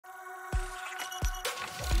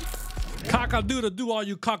Cock-a-doodle-doo, all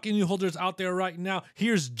you COQ INU holders out there right now.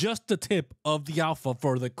 Here's just the tip of the alpha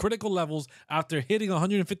for the critical levels after hitting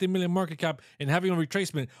 150 million market cap and having a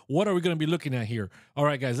retracement. What are we going to be looking at here? All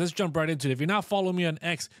right, guys, let's jump right into it. If you're not following me on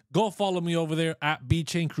X, go follow me over there at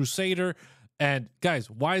BChain Crusader. And guys,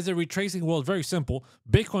 why is it retracing? Well, it's very simple.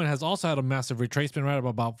 Bitcoin has also had a massive retracement, right?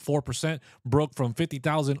 About 4%, broke from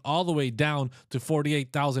 50,000 all the way down to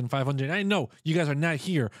 48,500. I know you guys are not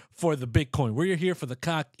here for the Bitcoin. We're here for the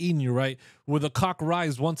COQ INU, right? Where the COQ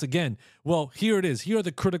rise once again. Well, here it is. Here are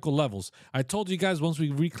the critical levels. I told you guys once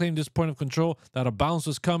we reclaimed this point of control that a bounce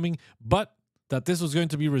was coming, but that this was going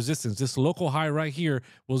to be resistance. This local high right here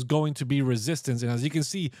was going to be resistance. And as you can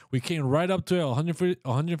see, we came right up to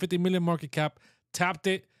 150 million market cap, tapped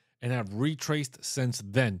it, and have retraced since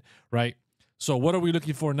then, right? So what are we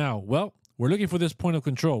looking for now? Well, we're looking for this point of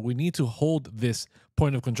control. We need to hold this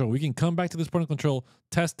point of control. We can come back to this point of control,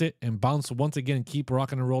 test it, and bounce once again, keep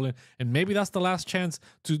rocking and rolling. And maybe that's the last chance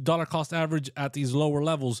to dollar cost average at these lower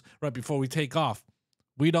levels right before we take off.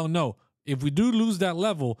 We don't know. If we do lose that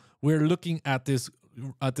level, we're looking at this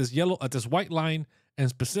white line, and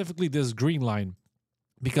specifically this green line,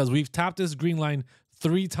 because we've tapped this green line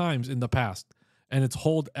 3 times in the past, and it's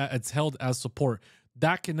held as support.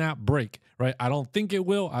 That cannot break, right? I don't think it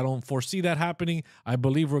will. I don't foresee that happening. I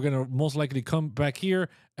believe we're gonna most likely come back here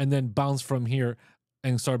and then bounce from here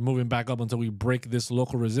and start moving back up until we break this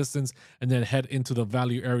local resistance and then head into the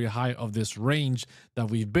value area high of this range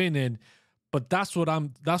that we've been in. But that's what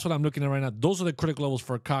I'm looking at right now. Those are the critical levels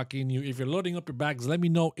for COQ INU. If you're loading up your bags, let me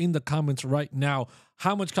know in the comments right now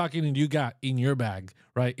how much COQ INU you got in your bag,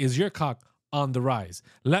 right? Is your COQ on the rise?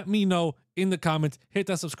 Let me know in the comments. Hit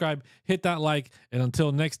that subscribe, hit that like, and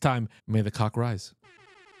until next time, may the COQ rise.